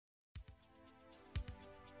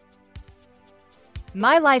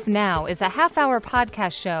My Life Now is a half-hour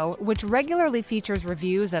podcast show which regularly features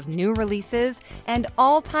reviews of new releases and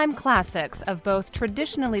all-time classics of both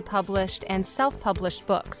traditionally published and self-published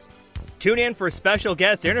books. Tune in for special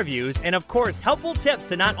guest interviews and, of course, helpful tips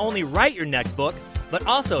to not only write your next book, but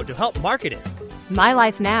also to help market it. My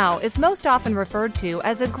Life Now is most often referred to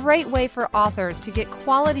as a great way for authors to get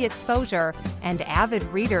quality exposure and avid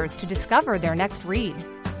readers to discover their next read.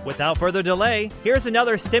 Without further delay, here's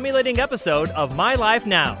another stimulating episode of My Life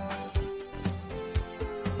Now.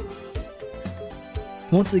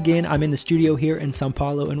 Once again, I'm in the studio here in Sao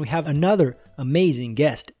Paulo, and we have another amazing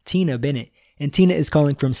guest, Tina Bennett. And Tina is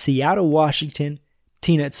calling from Seattle, Washington.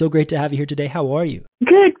 Tina, it's so great to have you here today. How are you?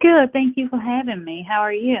 Good. Thank you for having me. How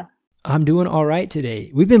are you? I'm doing all right today.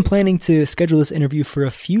 We've been planning to schedule this interview for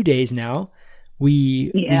a few days now.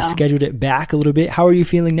 We scheduled it back a little bit. How are you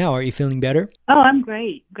feeling now? Are you feeling better? Oh, I'm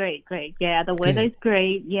great. Yeah, the weather's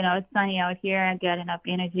great. You know, it's sunny out here. I got enough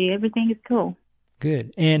energy. Everything is cool.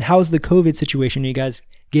 Good. And how's the COVID situation? Are you guys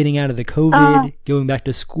getting out of the COVID, going back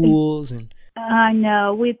to schools? And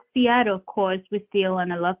no, with Seattle, of course, we're still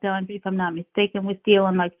on a lockdown. If I'm not mistaken, we're still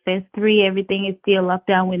on like phase 3. Everything is still locked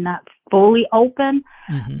down. We're not fully open.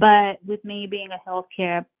 Mm-hmm. But with me being a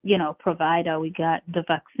healthcare, provider, we got the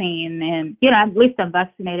vaccine, and at least I'm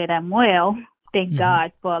vaccinated. I'm well, thank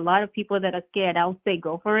God. For a lot of people that are scared, I would say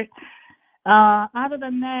go for it. Other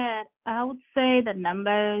than that, I would say the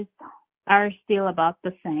numbers are still about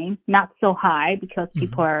the same, not so high because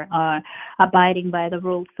people are abiding by the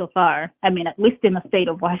rules so far. I mean, at least in the state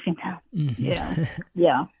of Washington. Mm-hmm.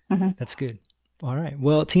 Yeah. Mm-hmm. That's good. All right.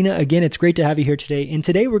 Well, Tina, again, it's great to have you here today. And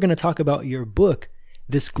today we're going to talk about your book,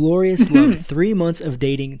 This Glorious Love, 3 months of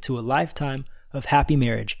dating to a lifetime of happy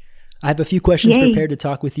marriage. I have a few questions prepared to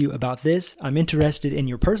talk with you about this. I'm interested in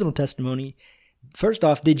your personal testimony. First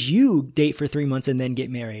off, did you date for 3 months and then get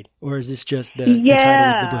married? Or is this just the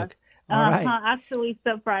title of the book? All right. Actually,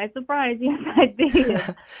 surprise. Yes, I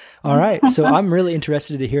did. All right. So I'm really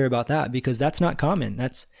interested to hear about that because that's not common.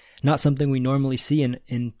 That's not something we normally see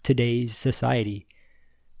in today's society.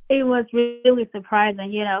 It was really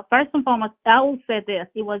surprising. First and foremost, I will say this.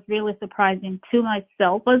 It was really surprising to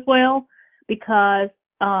myself as well because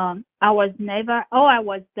I was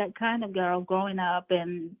that kind of girl growing up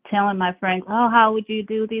and telling my friends, how would you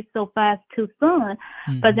do this so fast too soon?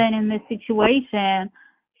 Mm-hmm. But then in this situation,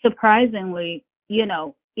 surprisingly,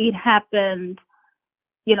 it happened,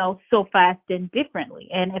 so fast and differently.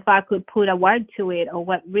 And if I could put a word to it or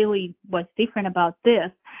what really was different about this,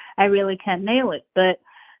 I really can't nail it. But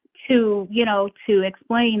to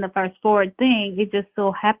explain the fast forward thing, it just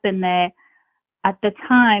so happened that at the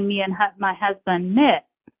time me and my husband met,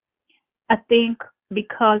 I think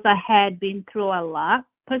because I had been through a lot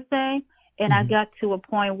per se, and I got to a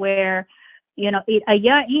point where, a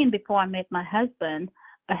year in before I met my husband,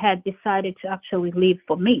 I had decided to actually live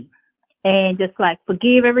for me and just like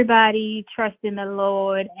forgive everybody, trust in the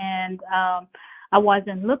Lord. And I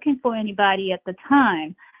wasn't looking for anybody at the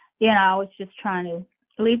time. I was just trying to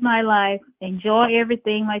live my life, enjoy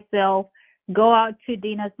everything myself, go out to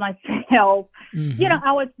dinners myself. Mm-hmm.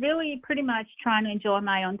 I was really pretty much trying to enjoy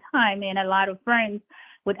my own time. And a lot of friends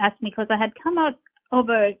would ask me because I had come out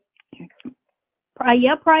over a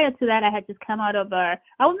year prior to that, I had just come out of I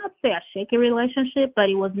would not say a shaky relationship, but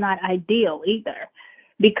it was not ideal either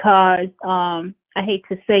because I hate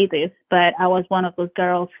to say this, but I was one of those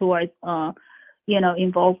girls who was,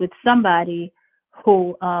 involved with somebody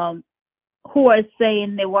who was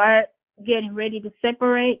saying they were getting ready to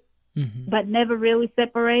separate, but never really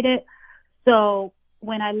separated. So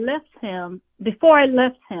when I left him, before I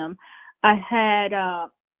left him, I had,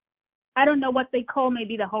 I don't know what they call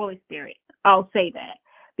maybe the Holy Spirit. I'll say that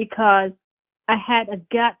because I had a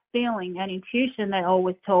gut feeling, an intuition that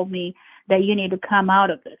always told me that you need to come out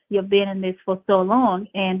of this. You've been in this for so long.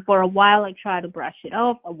 And for a while, I tried to brush it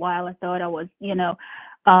off. A while, I thought I was,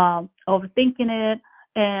 overthinking it.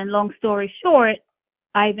 And long story short,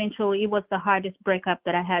 it was the hardest breakup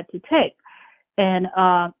that I had to take. And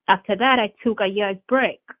after that, I took a year's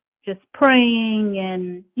break, just praying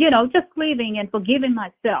and, just living and forgiving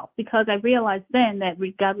myself because I realized then that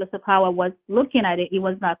regardless of how I was looking at it, it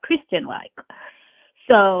was not Christian-like.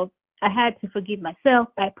 So I had to forgive myself.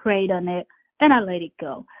 I prayed on it and I let it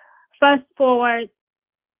go. Fast forward,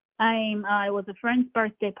 it was a friend's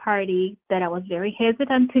birthday party that I was very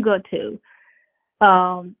hesitant to go to.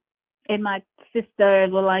 And my sister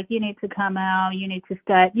were like, you need to come out, you need to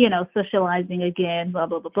start, socializing again, blah,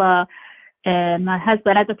 blah, blah, blah. And my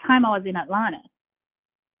husband, at the time I was in Atlanta.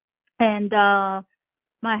 And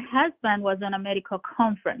my husband was on a medical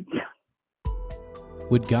conference.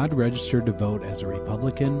 Would God register to vote as a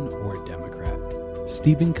Republican or a Democrat?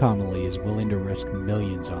 Stephen Connolly is willing to risk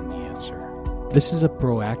millions on the answer. This is a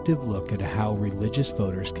proactive look at how religious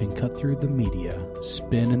voters can cut through the media,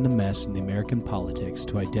 spin in the mess in the American politics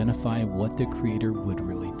to identify what the Creator would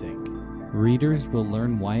really think. Readers will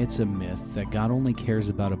learn why it's a myth that God only cares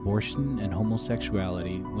about abortion and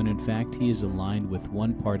homosexuality when in fact He is aligned with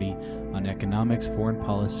one party on economics, foreign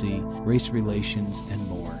policy, race relations, and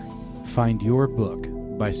more. Find your book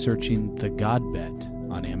by searching The God Bet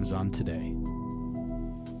on Amazon today.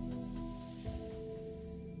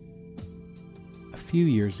 A few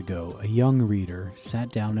years ago, a young reader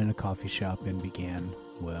sat down in a coffee shop and began,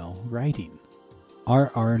 writing.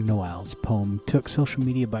 R.R. Noel's poem took social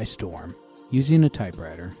media by storm. Using a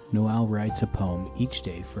typewriter, Noel writes a poem each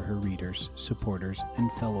day for her readers, supporters, and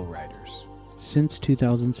fellow writers. Since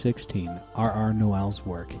 2016, R.R. Noel's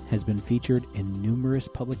work has been featured in numerous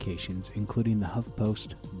publications, including the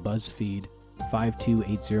HuffPost, BuzzFeed,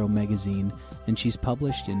 5280 magazine, and she's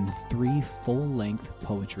published in 3 full-length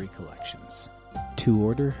poetry collections. To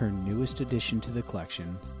order her newest addition to the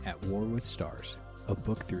collection, At War with Stars, a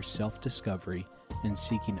book through self-discovery and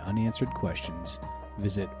seeking unanswered questions,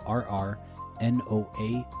 visit rrnoall.com.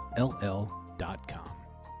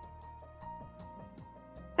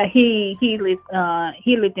 He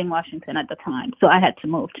lived in Washington at the time, so I had to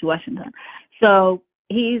move to Washington. So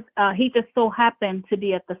he just so happened to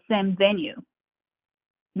be at the same venue,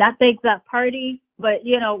 not the exact party, but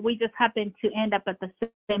we just happened to end up at the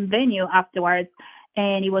same venue afterwards,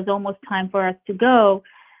 and it was almost time for us to go.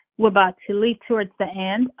 We're about to leave towards the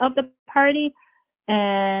end of the party,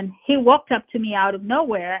 and he walked up to me out of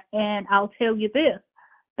nowhere, and I'll tell you this.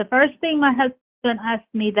 The first thing my husband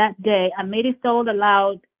asked me that day, amidst all the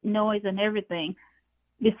loud noise and everything,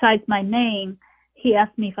 besides my name, he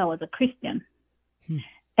asked me if I was a Christian.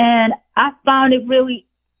 And I found it really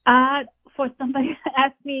odd for somebody to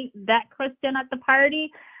ask me that question at the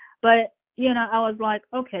party. But, I was like,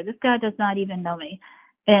 okay, this guy does not even know me.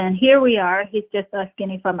 And here we are. He's just asking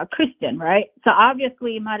if I'm a Christian, right? So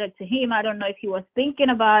obviously it mattered to him. I don't know if he was thinking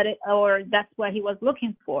about it or that's what he was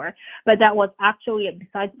looking for. But that was actually,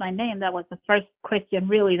 besides my name, that was the first question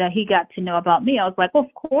really that he got to know about me. I was like,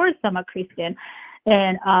 of course I'm a Christian.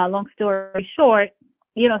 And long story short,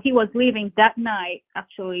 he was leaving that night,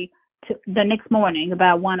 actually, the next morning,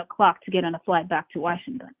 about 1 o'clock, to get on a flight back to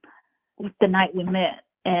Washington. It was the night we met.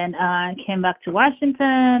 And I came back to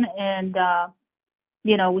Washington, and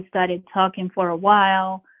we started talking for a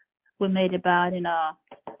while. We made about in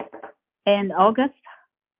August.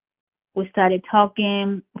 We started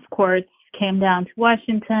talking, of course, came down to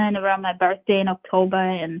Washington around my birthday in October,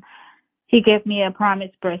 and he gave me a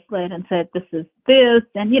promise bracelet and said, this is this.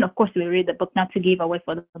 And, of course, we read the book, not to give away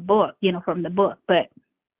for the book, from the book. But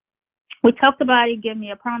we talked about it, gave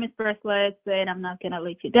me a promise bracelet, said, I'm not going to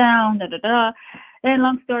let you down, da-da-da. And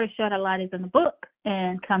long story short, a lot is in the book.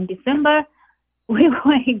 And come December, we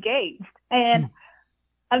were engaged. And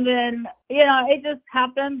it just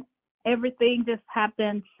happened. Everything just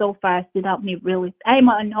happened so fast without me really. I'm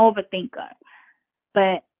an overthinker.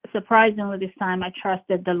 But surprisingly, this time I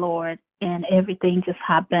trusted the Lord, and everything just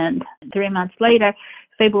happened. 3 months later,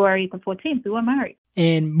 February the 14th, we were married.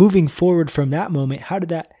 And moving forward from that moment, how did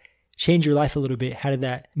that change your life a little bit? How did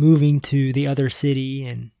that moving to the other city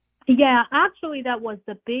and... Yeah, actually, that was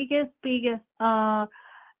the biggest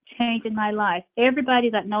change in my life. Everybody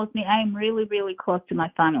that knows me, I am really, really close to my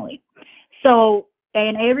family. So,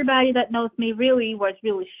 and everybody that knows me really was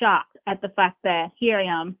really shocked at the fact that here I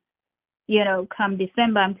am, come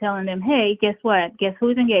December, I'm telling them, hey, guess what? Guess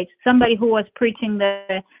who's engaged? Somebody who was preaching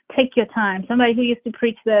the take your time, somebody who used to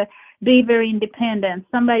preach the be very independent,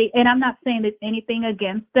 somebody, and I'm not saying there's anything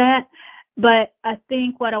against that, but I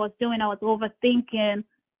think what I was doing, I was overthinking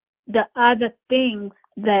the other things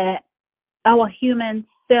that our human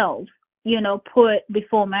selves, put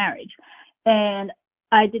before marriage. And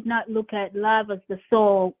I did not look at love as the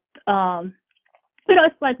soul.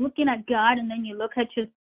 It's like looking at God, and then you look at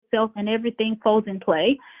yourself and everything falls in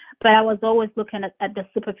play. But I was always looking at the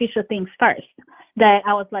superficial things first. That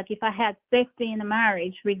I was like, if I had safety in the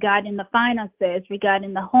marriage regarding the finances,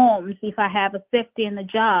 regarding the homes, if I have a safety in the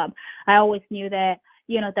job, I always knew that,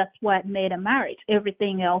 that's what made a marriage.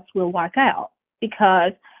 Everything else will work out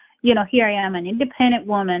because, here I am, an independent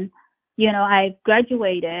woman. I've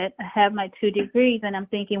graduated, I have my 2 degrees, and I'm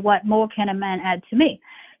thinking, what more can a man add to me?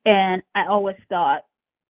 And I always thought,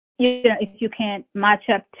 if you can't match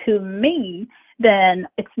up to me, then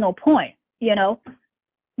it's no point,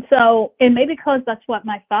 So, and maybe because that's what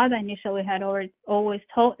my father initially had always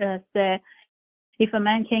told us, that if a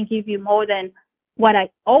man can't give you more than what I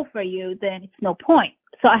offer you, then it's no point.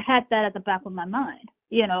 So I had that at the back of my mind,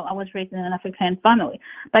 I was raised in an African family.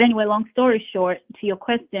 But anyway, long story short, to your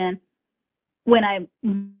question, when I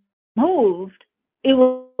moved, it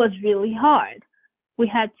was really hard. We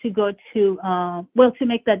had to go to, to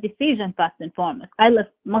make that decision first and foremost. I left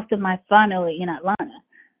most of my family in Atlanta,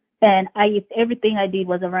 and everything I did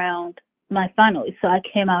was around my family. So I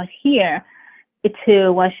came out here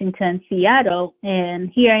to Washington, Seattle, and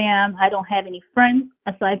here I am. I don't have any friends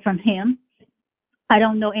aside from him. I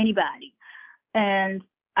don't know anybody. And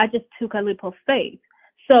I just took a leap of faith.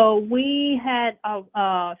 So we had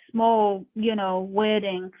a small,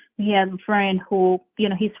 wedding. We had a friend who,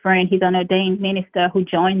 he's an ordained minister who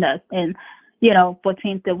joined us. And,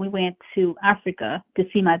 14th that we went to Africa to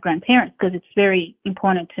see my grandparents, because it's very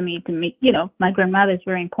important to me to meet, my grandmother is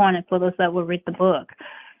very important for those that will read the book.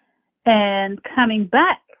 And coming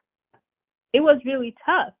back, it was really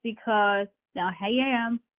tough because now here I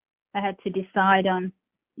am. I had to decide on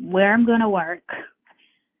where I'm going to work,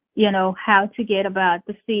 how to get about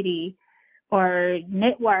the city or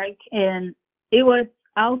network. And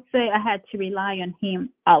I'll say I had to rely on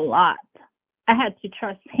him a lot. I had to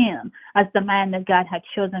trust him as the man that God had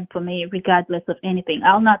chosen for me, regardless of anything.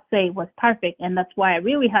 I'll not say it was perfect. And that's why I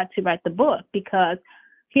really had to write the book, because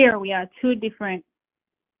here we are, two different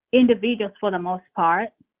individuals for the most part.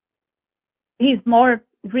 He's more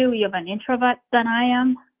really of an introvert than I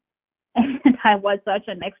am. And I was such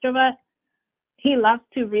an extrovert. He loves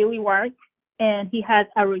to really work, and he has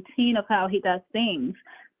a routine of how he does things.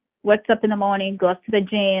 Wakes up in the morning, goes to the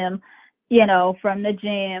gym, from the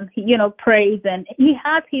gym, he, prays, and he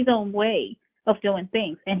has his own way of doing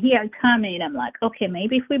things. And here I come in, I'm like, okay,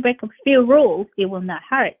 maybe if we break a few rules, it will not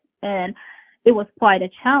hurt. And it was quite a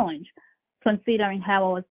challenge, considering how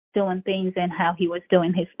I was doing things and how he was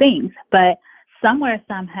doing his things. But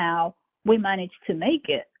somehow, we managed to make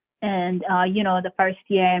it. And, the first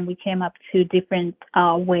year, and we came up to different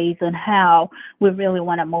ways on how we really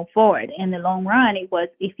want to move forward. In the long run, it was,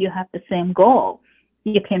 if you have the same goal,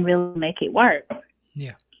 you can really make it work.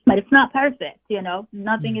 Yeah. But it's not perfect,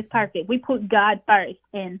 nothing is perfect. We put God first,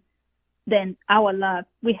 and then our love,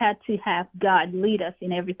 we had to have God lead us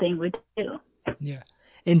in everything we do. Yeah.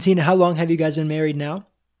 And Tina, how long have you guys been married now?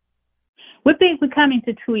 We're coming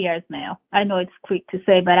to 2 years now. I know it's quick to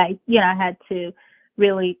say, but I had to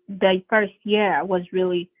really, the first year was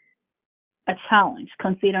really a challenge,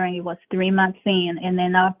 considering it was 3 months in. And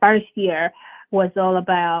then our first year was all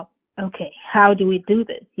about, okay, how do we do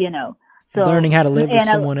this, So learning how to live with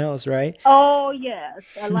someone else, right? Oh, yes.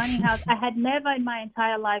 Learning how, I had never in my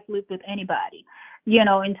entire life lived with anybody,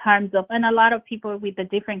 in terms of, and a lot of people with the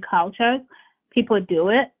different cultures, people do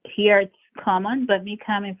it. Here it's common, but me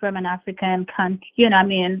coming from an African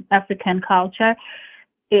African culture,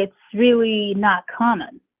 it's really not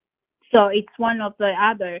common. So it's one of the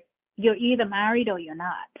other, you're either married or you're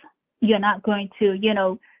not. You're not going to,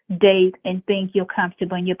 date and think you're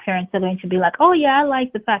comfortable, and your parents are going to be like, oh yeah, I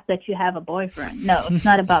like the fact that you have a boyfriend. No, it's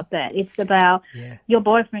not about that. It's about your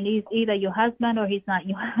boyfriend is either your husband or he's not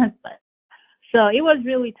your husband. So it was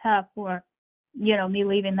really tough for, me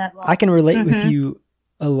leaving that long. I can relate with you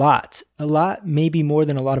a lot, maybe more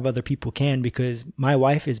than a lot of other people can, because my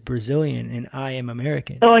wife is Brazilian and I am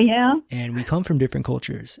American. Oh, yeah? And we come from different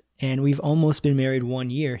cultures, and we've almost been married 1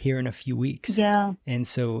 year here in a few weeks. Yeah. And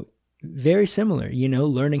so very similar,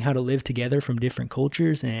 learning how to live together from different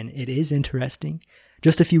cultures. And it is interesting.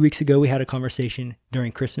 Just a few weeks ago, we had a conversation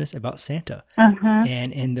during Christmas about Santa.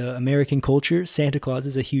 And in the American culture, Santa Claus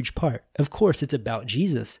is a huge part. Of course, it's about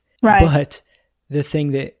Jesus. Right. But the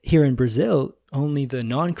thing that here in Brazil, only the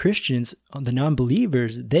non-Christians, the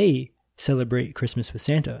non-believers, they celebrate Christmas with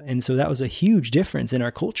Santa. And so that was a huge difference in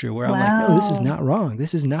our culture, where I'm like, no, this is not wrong.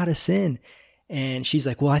 This is not a sin. And she's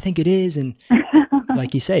like, well, I think it is. And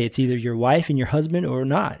like you say, it's either your wife and your husband or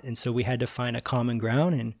not. And so we had to find a common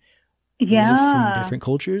ground and live from different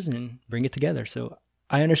cultures and bring it together. So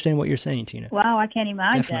I understand what you're saying, Tina. Wow, I can't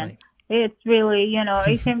imagine. Definitely. It's really,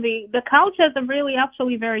 it can be, the cultures are really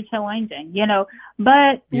actually very challenging,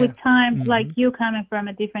 but with time, like you coming from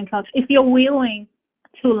a different culture, if you're willing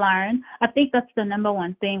to learn, I think that's the number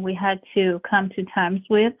one thing we had to come to terms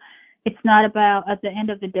with. It's not about, at the end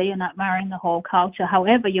of the day, you're not marrying the whole culture.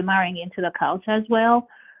 However, you're marrying into the culture as well.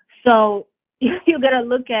 So you got to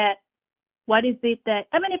look at what is it that,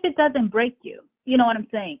 if it doesn't break you, you know what I'm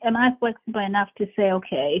saying? Am I flexible enough to say,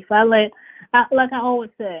 okay, if I like I always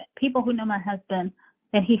say, people who know my husband,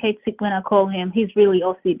 and he hates it when I call him, he's really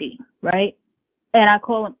OCD, right? And I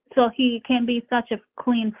call him, so he can be such a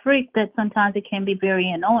clean freak that sometimes it can be very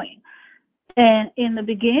annoying. And in the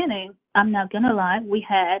beginning, I'm not going to lie, we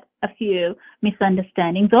had a few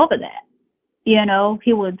misunderstandings over that. You know,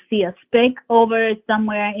 he would see a speck over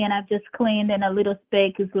somewhere, and I've just cleaned, and a little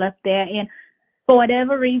speck is left there. And for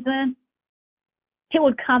whatever reason, he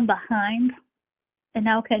would come behind. And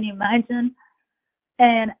now can you imagine?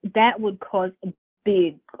 And that would cause a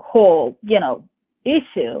big whole,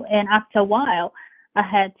 issue. And after a while, I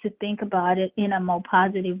had to think about it in a more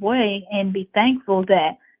positive way and be thankful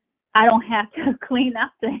that I don't have to clean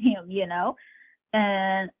after him,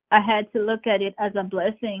 And I had to look at it as a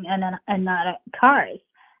blessing and not a curse.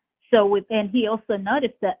 So and he also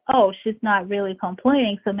noticed that, she's not really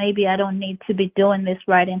complaining, so maybe I don't need to be doing this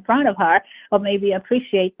right in front of her, or maybe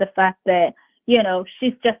appreciate the fact that,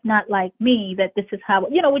 she's just not like me, that this is how,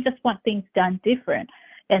 we just want things done different.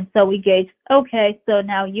 And so we gauged, okay, so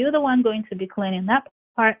now you're the one going to be cleaning that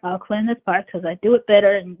part, I'll clean this part because I do it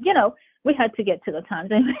better. And, we had to get to the time.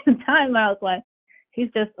 And the time I was like, he's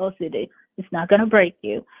just OCD. It's not going to break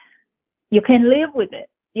you. You can live with it.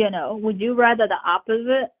 Would you rather the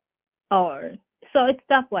opposite? Or so it's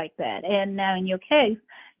stuff like that. And now in your case,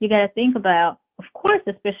 you got to think about, of course,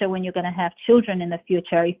 especially when you're going to have children in the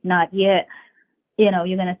future, if not yet, you're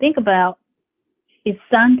going to think about, is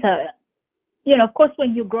Santa, of course,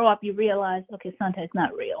 when you grow up, you realize, okay, Santa is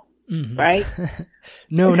not real, right?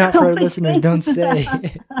 No, not for our listeners, don't say. So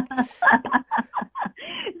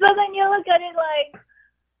then you look at it like,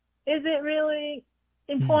 is it really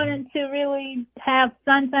important to really have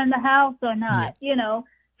Santa in the house or not?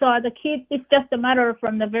 So are the kids, it's just a matter of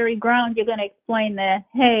from the very ground, you're going to explain that,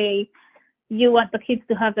 hey, you want the kids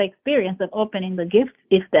to have the experience of opening the gifts,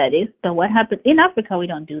 if that is. But what happens in Africa, we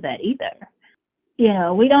don't do that either.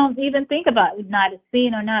 We don't even think about not a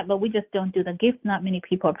sin or not, but we just don't do the gifts. Not many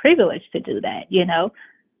people are privileged to do that,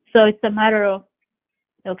 So it's a matter of,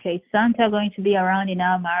 okay, Santa going to be around in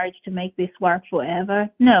our marriage to make this work forever?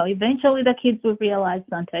 No, eventually the kids will realize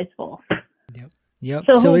Santa is false. Yep.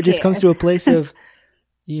 So it just comes to a place of,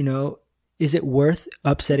 is it worth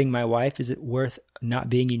upsetting my wife? Is it worth not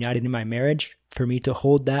being united in my marriage for me to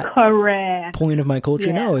hold that correct point of my culture?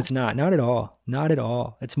 Yeah. No, it's not. Not at all. Not at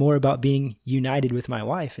all. It's more about being united with my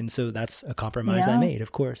wife. And so that's a compromise I made,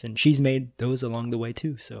 of course. And she's made those along the way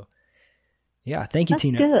too. So yeah, thank you, that's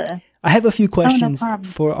Tina. Good. I have a few questions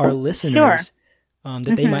for our listeners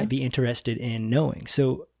that they might be interested in knowing.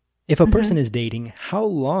 So if a person is dating, how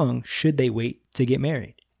long should they wait to get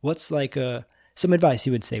married? What's like some advice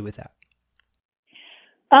you would say with that?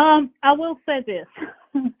 I will say this,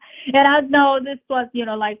 and I know this was,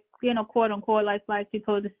 quote unquote, like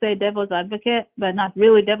people to say devil's advocate, but not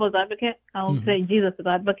really devil's advocate. I will say Jesus'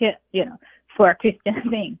 advocate, for a Christian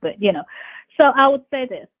thing, but, so I would say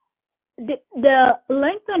this. The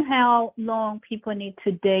length on how long people need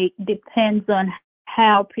to date depends on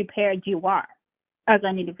how prepared you are as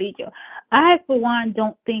an individual. I, for one,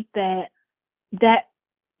 don't think that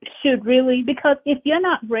should really, because if you're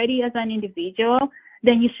not ready as an individual,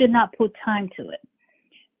 then you should not put time to it.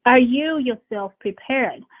 Are you yourself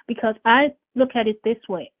prepared? Because I look at it this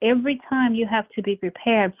way. Every time you have to be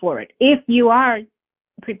prepared for it. If you are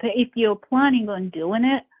prepared, if you're planning on doing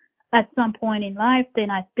it at some point in life, then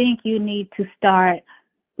I think you need to start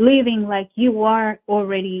living like you are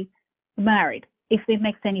already married, if it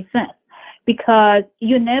makes any sense. Because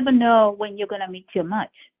you never know when you're going to meet your match.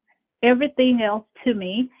 Everything else, to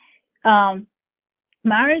me,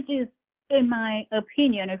 marriage is, in my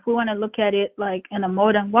opinion, if we want to look at it like in a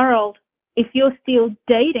modern world, if you're still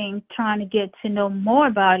dating, trying to get to know more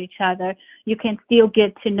about each other, you can still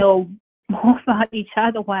get to know more about each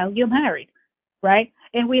other while you're married, right?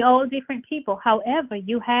 And we're all different people. However,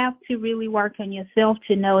 you have to really work on yourself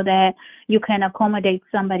to know that you can accommodate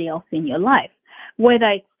somebody else in your life. Whether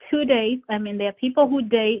it's 2 days, there are people who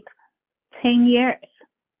date 10 years,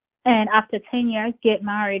 and after 10 years get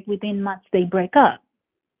married, within months they break up.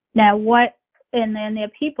 Now and then there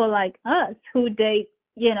are people like us who date,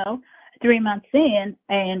 3 months in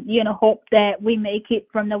and, hope that we make it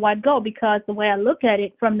from the word go, because the way I look at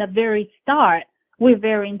it from the very start, we're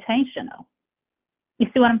very intentional. You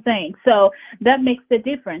see what I'm saying? So that makes the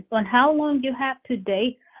difference. On how long you have to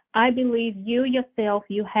date, I believe you yourself,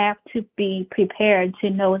 you have to be prepared to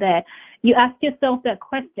know that. You ask yourself that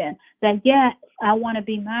question, that yes, I want to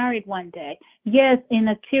be married one day. Yes, in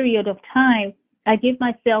a period of time, I give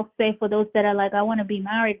myself, say, for those that are like, I want to be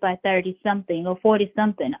married by 30-something or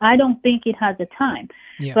 40-something. I don't think it has a time.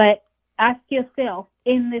 Yeah. But ask yourself,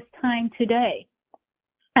 in this time today,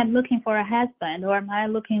 I'm looking for a husband, or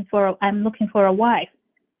I'm looking for a wife.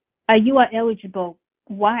 Are you an eligible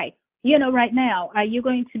wife? Right now, are you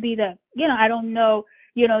going to be I don't know,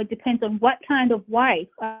 it depends on what kind of wife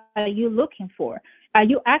are you looking for. Are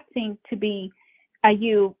you acting to be Are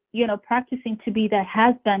you, practicing to be that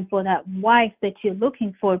husband for that wife that you're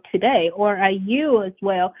looking for today? Or are you as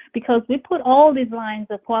well? Because we put all these lines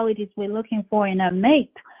of qualities we're looking for in a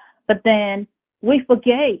mate, but then we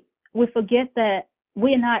forget that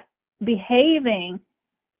we're not behaving,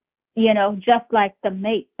 just like the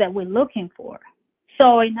mate that we're looking for.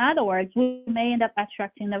 So in other words, we may end up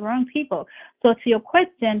attracting the wrong people. So to your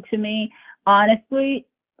question, to me, honestly,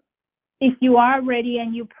 if you are ready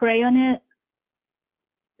and you pray on it,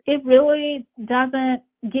 it really doesn't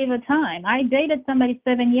give a time. I dated somebody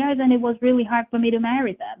 7 years, and it was really hard for me to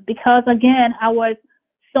marry them because, again, I was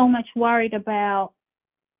so much worried about,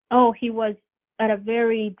 he was at a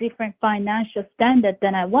very different financial standard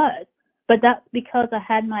than I was. But that's because I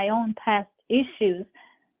had my own past issues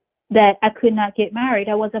that I could not get married.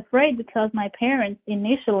 I was afraid because my parents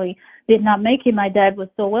initially did not make it. My dad was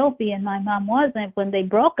so wealthy and my mom wasn't. When they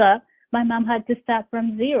broke up, my mom had to start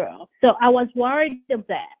from zero. So I was worried of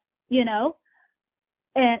that,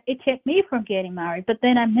 and it kept me from getting married. But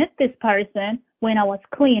then I met this person when I was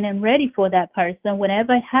clean and ready for that person,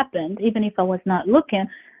 whenever it happened, even if I was not looking,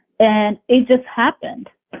 and it just happened.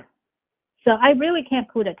 So I really can't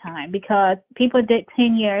put a time because people date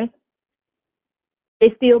 10 years,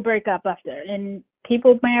 they still break up after, and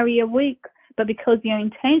people marry a week, but because you're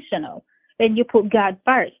intentional and you put God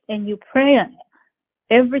first and you pray on it,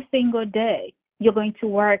 every single day, you're going to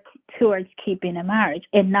work towards keeping a marriage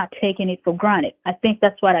and not taking it for granted. I think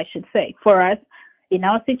that's what I should say. For us, in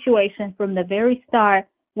our situation, from the very start,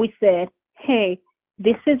 we said, hey,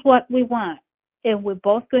 this is what we want, and we're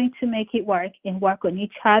both going to make it work and work on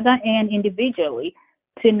each other and individually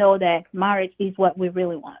to know that marriage is what we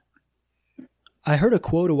really want. I heard a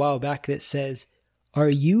quote a while back that says, are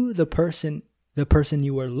you the person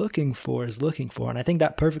you are looking for is looking for? And I think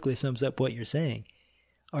that perfectly sums up what you're saying.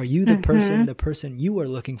 Are you the person you are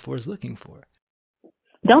looking for is looking for?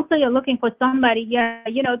 Don't say you're looking for somebody. Yeah,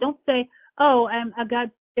 don't say, I'm a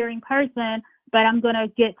God-fearing person, but I'm going to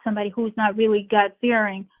get somebody who's not really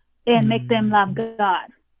God-fearing and make them love God.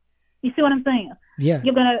 You see what I'm saying? Yeah.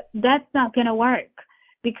 That's not going to work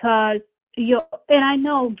because and I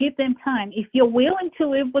know, give them time. If you're willing to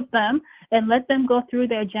live with them and let them go through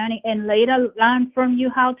their journey and later learn from you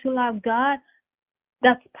how to love God,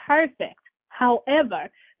 that's perfect. However,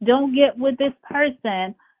 don't get with this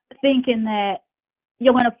person thinking that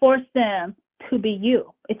you're going to force them to be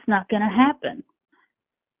you. It's not going to happen.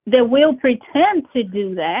 They will pretend to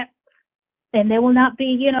do that, and they will not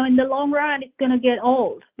be, in the long run, it's going to get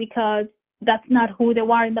old because that's not who they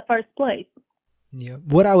were in the first place. Yeah.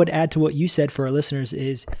 What I would add to what you said for our listeners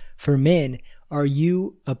is, for men, are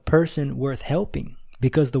you a person worth helping?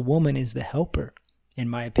 Because the woman is the helper, in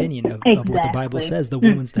my opinion, of what the Bible says. The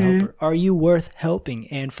woman's the helper. Are you worth helping?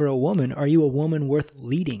 And for a woman, are you a woman worth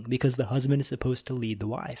leading? Because the husband is supposed to lead the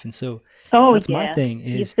wife. And so that's my thing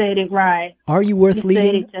is, you said it right. Are you worth leading?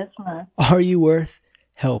 Said it just right. Are you worth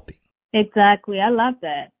helping? Exactly. I love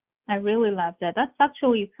that. I really love that. That's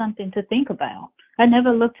actually something to think about. I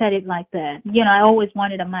never looked at it like that. I always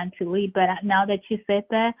wanted a man to lead, but now that you said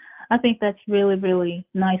that, I think that's really, really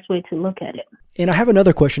nice way to look at it. And I have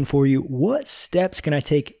another question for you. What steps can I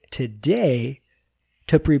take today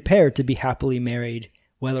to prepare to be happily married,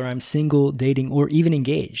 whether I'm single, dating, or even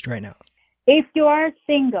engaged right now? If you are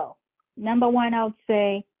single, number one, I would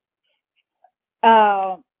say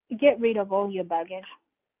get rid of all your baggage.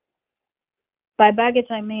 By baggage,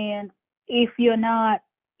 I mean, if you're not,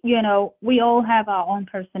 we all have our own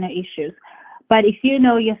personal issues. But if you're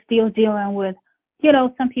still dealing with,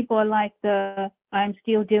 some people are like I'm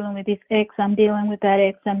still dealing with this ex, I'm dealing with that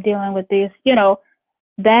ex, I'm dealing with this,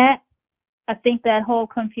 that, I think that whole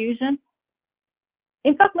confusion.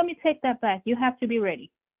 In fact, let me take that back. You have to be ready,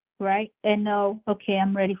 right? And know, okay,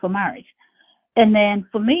 I'm ready for marriage. And then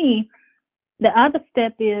for me, the other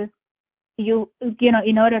step is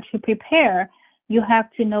in order to prepare, you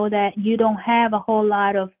have to know that you don't have a whole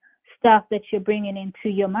lot of stuff that you're bringing into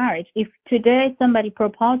your marriage. If today somebody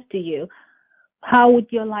proposed to you, how would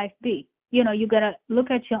your life be? You got to look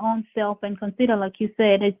at your own self and consider, like you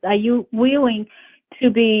said, are you willing to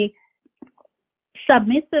be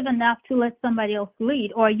submissive enough to let somebody else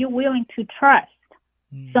lead? Or are you willing to trust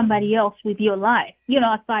somebody else with your life,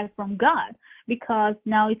 aside from God? Because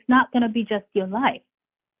now it's not going to be just your life.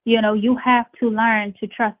 You have to learn to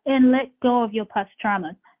trust and let go of your past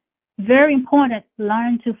traumas. Very important,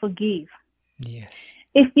 learn to forgive. Yes.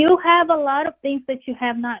 If you have a lot of things that you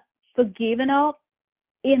have not forgiven of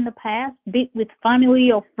in the past, be it with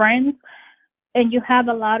family or friends, and you have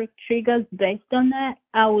a lot of triggers based on that,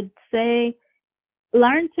 I would say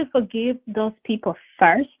learn to forgive those people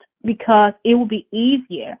first, because it will be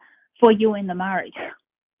easier for you in the marriage,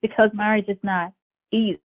 because marriage is not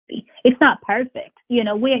easy. It's not perfect.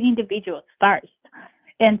 We're individuals first.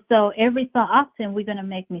 And so every so often we're going to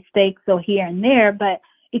make mistakes or here and there, but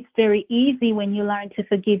it's very easy when you learn to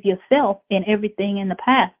forgive yourself and everything in the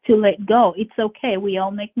past to let go. It's okay. We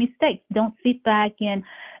all make mistakes. Don't sit back and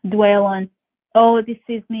dwell on, oh, this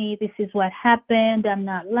is me, this is what happened, I'm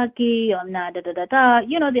not lucky, I'm not da-da-da-da.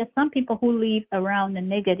 There's some people who live around the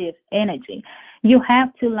negative energy. You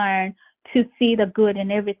have to learn to see the good in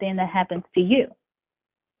everything that happens to you.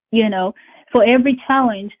 For every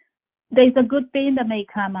challenge, there's a good thing that may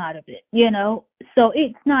come out of it, So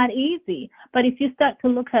it's not easy. But if you start to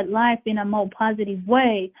look at life in a more positive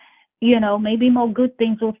way, maybe more good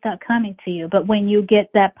things will start coming to you. But when you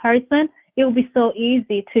get that person, it will be so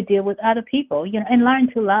easy to deal with other people, and learn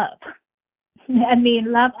to love.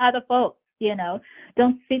 Love other folks,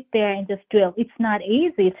 Don't sit there and just dwell. It's not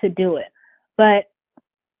easy to do it. But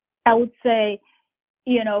I would say,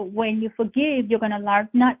 when you forgive, you're going to love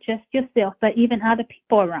not just yourself, but even other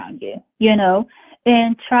people around you,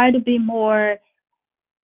 and try to be more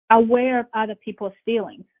aware of other people's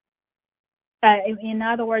feelings. In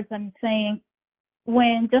other words, I'm saying,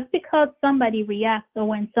 just because somebody reacts or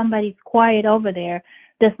when somebody's quiet over there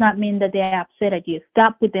does not mean that they're upset at you.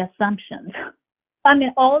 Stop with the assumptions.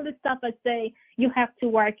 All the stuff I say, you have to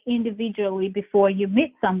work individually before you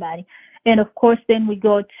meet somebody. And of course, then we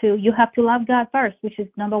go to, you have to love God first, which is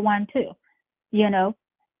number one too,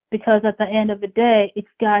 because at the end of the day, it's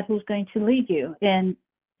God who's going to lead you. And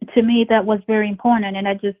to me, that was very important. And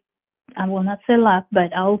I will not say luck,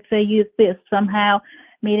 but I'll say use this somehow,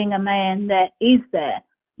 meeting a man that is that,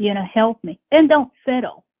 help me. And don't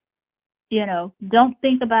settle, don't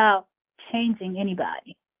think about changing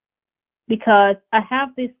anybody. Because I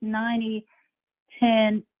have this 90-10%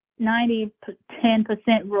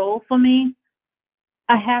 rule for me.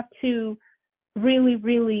 I have to really,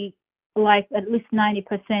 really like at least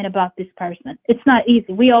 90% about this person. It's not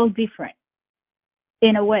easy. We all different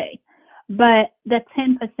in a way. But the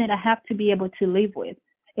 10% I have to be able to live with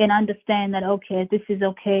and understand that, okay, this is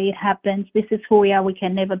okay. It happens. This is who we are. We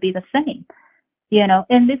can never be the same,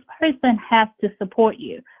 and this person has to support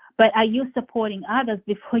you. But are you supporting others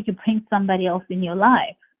before you bring somebody else in your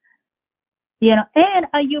life? And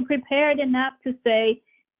are you prepared enough to say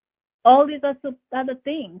all these other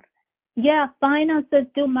things? Yeah, finances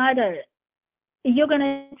do matter. You're going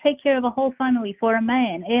to take care of a whole family for a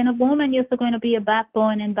man. And a woman, you're going to be a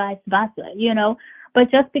backbone and vice versa,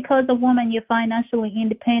 But just because a woman, you're financially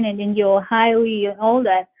independent and you're highly and all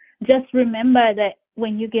that, just remember that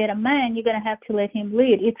when you get a man, you're going to have to let him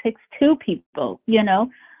lead. It takes two people,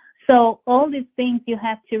 So all these things you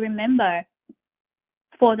have to remember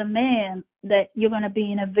for the man, that you're going to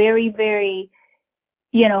be in a very, very,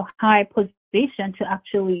 high position to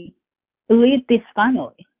actually lead this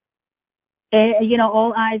family. And,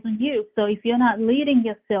 all eyes on you. So if you're not leading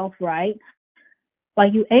yourself right, are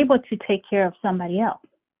you able to take care of somebody else?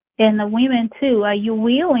 And the women too, are you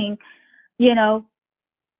willing,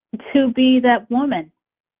 to be that woman?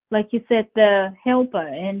 Like you said, the helper,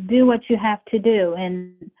 and do what you have to do.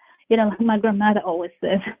 And my grandmother always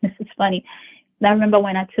says, this is funny. I remember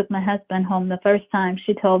when I took my husband home the first time,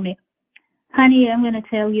 she told me, honey, I'm going to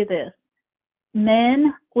tell you this.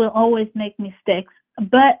 Men will always make mistakes,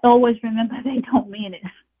 but always remember they don't mean it.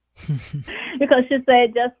 Because she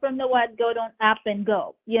said, just from the word go, don't up and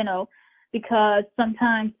go, because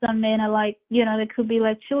sometimes some men are like, they could be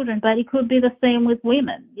like children, but it could be the same with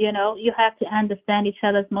women. You have to understand each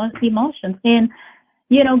other's emotions. And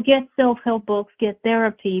get self-help books, get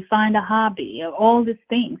therapy, find a hobby, all these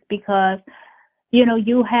things, because,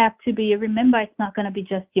 you have to remember it's not going to be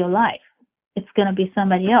just your life. It's going to be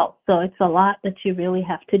somebody else. So it's a lot that you really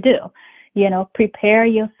have to do. Prepare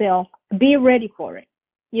yourself, be ready for it.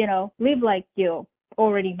 Live like you're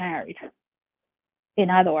already married. In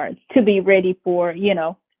other words, to be ready for,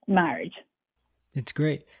 marriage. It's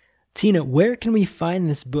great. Tina, where can we find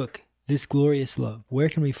this book, This Glorious Love? Where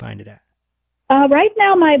can we find it at? Right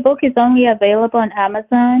now, my book is only available on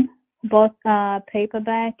Amazon, both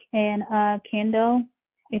paperback and Kindle.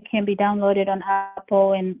 It can be downloaded on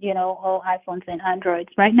Apple and, all iPhones and Androids.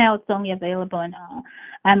 Right now, it's only available on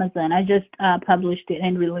Amazon. I just published it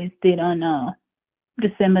and released it on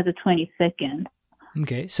December the 22nd.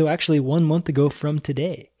 Okay, so actually 1 month ago from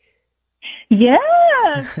today.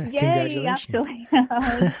 Yes! Congratulations. Yay, actually.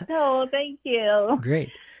 So, thank you. Great.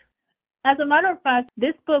 As a matter of fact,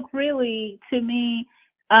 this book really, to me,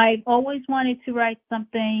 I've always wanted to write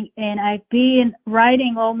something, and I've been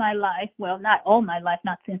writing all my life. Well, not all my life,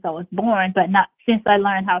 not since I was born, but not since I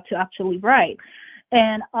learned how to actually write.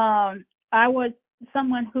 And I was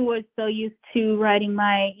someone who was so used to writing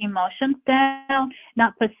my emotions down,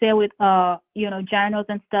 not per se with, journals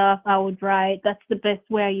and stuff. I would write. That's the best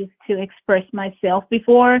way I used to express myself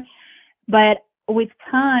before. But with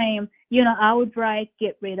time, I would write,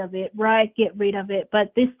 get rid of it, write, get rid of it.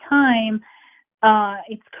 But this time,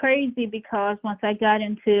 it's crazy because once I got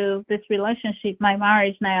into this relationship, my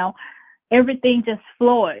marriage now, everything just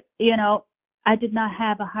flowed. I did not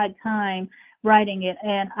have a hard time writing it.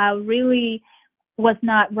 And I really was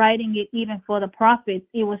not writing it even for the profits.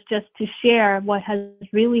 It was just to share what has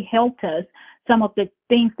really helped us, some of the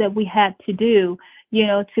things that we had to do,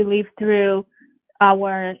 to live through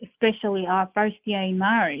especially our first year in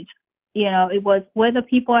marriage. It was whether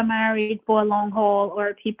people are married for a long haul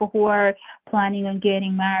or people who are planning on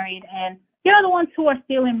getting married. And, the ones who are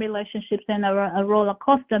still in relationships and a roller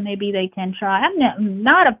coaster, maybe they can try. I'm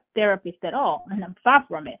not a therapist at all, and I'm far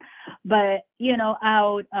from it. But,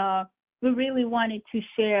 we really wanted to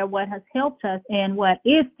share what has helped us and what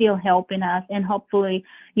is still helping us. And hopefully,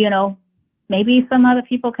 maybe some other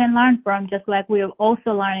people can learn from, just like we're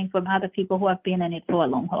also learning from other people who have been in it for a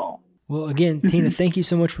long haul. Well, again, Tina, thank you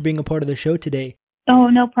so much for being a part of the show today. Oh,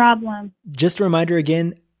 no problem. Just a reminder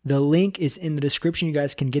again, the link is in the description. You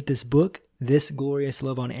guys can get this book, This Glorious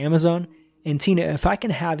Love, on Amazon. And Tina, if I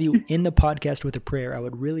can have you in the podcast with a prayer, I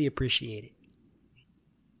would really appreciate it.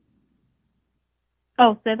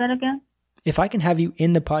 Oh, say that again? If I can have you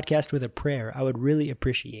in the podcast with a prayer, I would really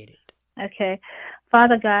appreciate it. Okay.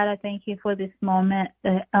 Father God, I thank you for this moment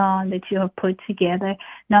that you have put together,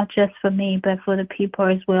 not just for me, but for the people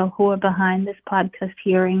as well who are behind this podcast,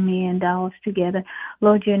 hearing me and Dallas together.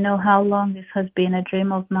 Lord, you know how long this has been a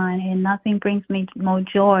dream of mine, and nothing brings me more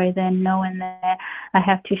joy than knowing that I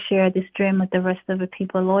have to share this dream with the rest of the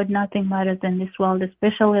people. Lord, nothing matters in this world,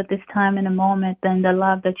 especially at this time and a moment, than the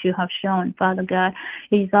love that you have shown, Father God.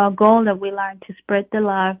 It is our goal that we learn to spread the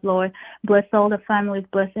love, Lord. Bless all the families,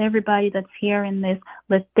 bless everybody that's hearing this.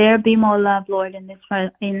 Let there be more love, Lord,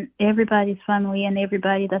 in everybody's family and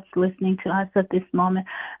everybody that's listening to us at this moment.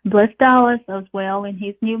 Bless Dallas as well in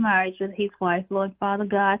his new marriage with his wife, Lord, Father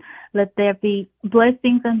God. Let there be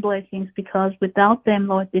blessings and blessings, because without them,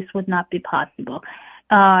 Lord, this would not be possible.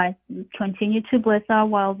 Continue to bless our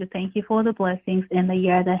world. We thank you for the blessings in the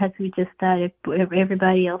year that has we just started.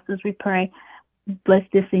 Everybody else, as we pray, bless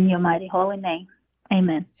this in your mighty holy name.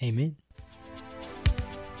 Amen. Amen.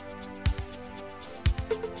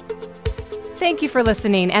 Thank you for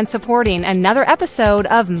listening and supporting another episode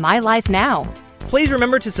of My Life Now. Please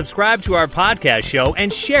remember to subscribe to our podcast show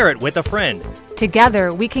and share it with a friend.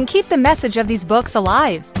 Together, we can keep the message of these books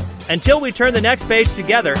alive. Until we turn the next page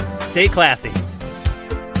together, stay classy.